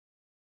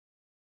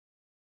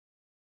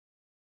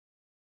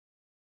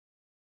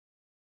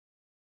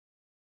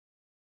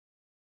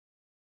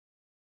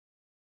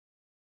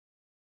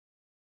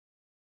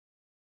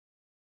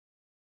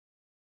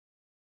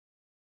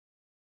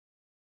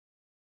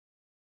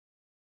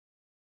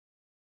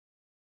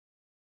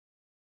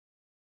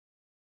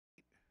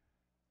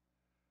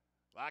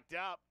Locked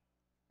up.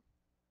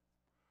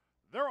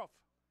 They're off.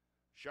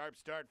 Sharp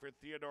start for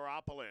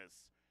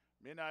Theodoropoulos.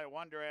 Midnight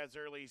Wonder has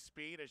early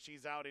speed as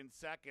she's out in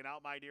second.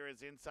 Out My Dear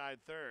is inside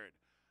third.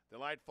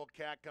 Delightful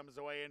Cat comes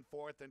away in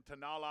fourth, and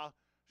Tanala,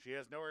 she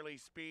has no early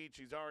speed.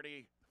 She's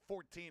already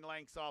 14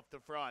 lengths off the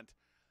front.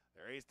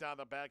 The race down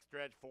the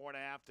backstretch,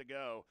 4.5 to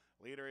go.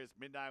 Leader is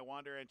Midnight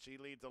Wonder, and she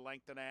leads a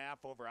length and a half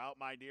over Out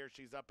My Dear.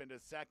 She's up into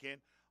second.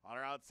 On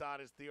her outside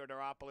is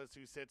Theodoropoulos,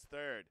 who sits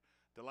third.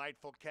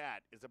 Delightful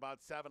Cat is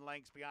about 7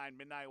 lengths behind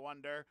Midnight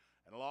Wonder,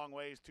 and a long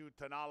ways to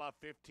Tanala,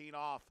 15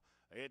 off.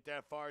 They hit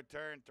that far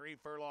turn, 3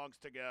 furlongs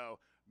to go.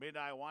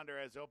 Midnight Wonder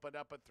has opened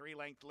up a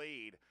 3-length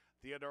lead.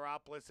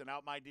 Theodoropoulos and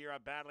Out My Dear are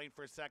battling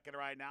for second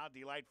right now.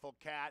 Delightful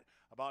Cat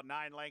about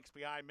 9 lengths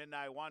behind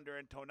Midnight Wonder,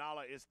 and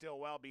Tonala is still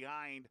well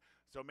behind.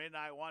 So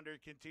Midnight Wonder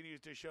continues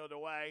to show the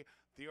way.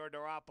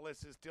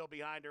 Theodoropoulos is still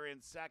behind her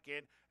in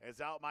second as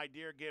Out My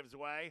Dear gives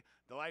way.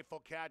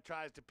 Delightful Cat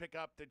tries to pick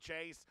up the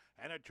chase,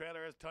 and the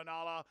trailer is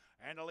Tonala,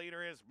 and the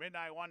leader is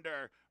Midnight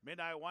Wonder.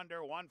 Midnight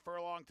Wonder, 1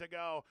 furlong to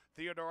go.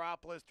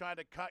 Theodoropoulos trying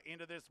to cut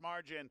into this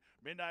margin.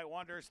 Midnight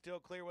Wonder still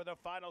clear with a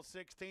final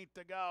 16th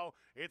to go.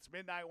 It's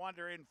Midnight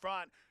Wonder in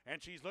front,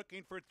 and she's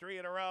looking for 3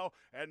 in a row,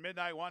 and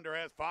Midnight Wonder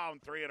has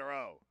found 3 in a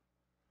row.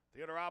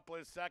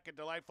 Theodoropoulos second,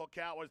 Delightful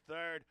Cat was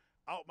third.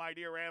 Out My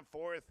Dear ran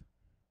fourth.